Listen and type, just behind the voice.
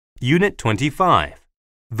Unit 25.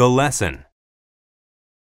 The Lesson.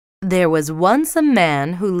 There was once a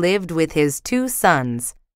man who lived with his 2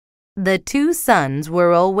 sons. The 2 sons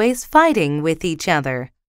were always fighting with each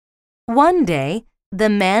other. One day, the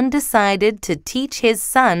man decided to teach his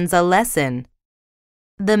sons a lesson.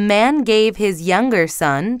 The man gave his younger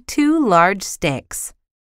son 2 large sticks.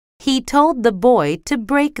 He told the boy to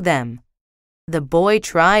break them. The boy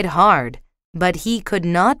tried hard, but he could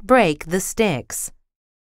not break the sticks.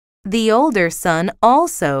 The older son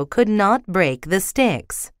also could not break the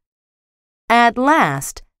sticks. At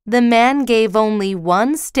last, the man gave only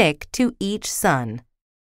 1 stick to each son.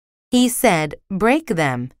 He said, "Break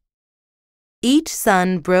them." Each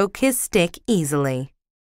son broke his stick easily.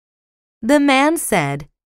 The man said,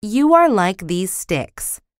 "You are like these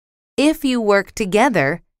sticks. If you work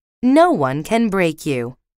together, no one can break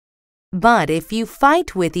you. But if you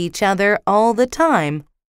fight with each other all the time,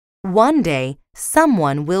 one day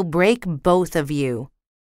someone will break both of you."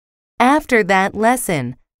 After that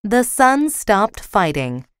lesson, the sons stopped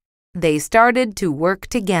fighting. They started to work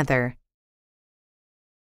together.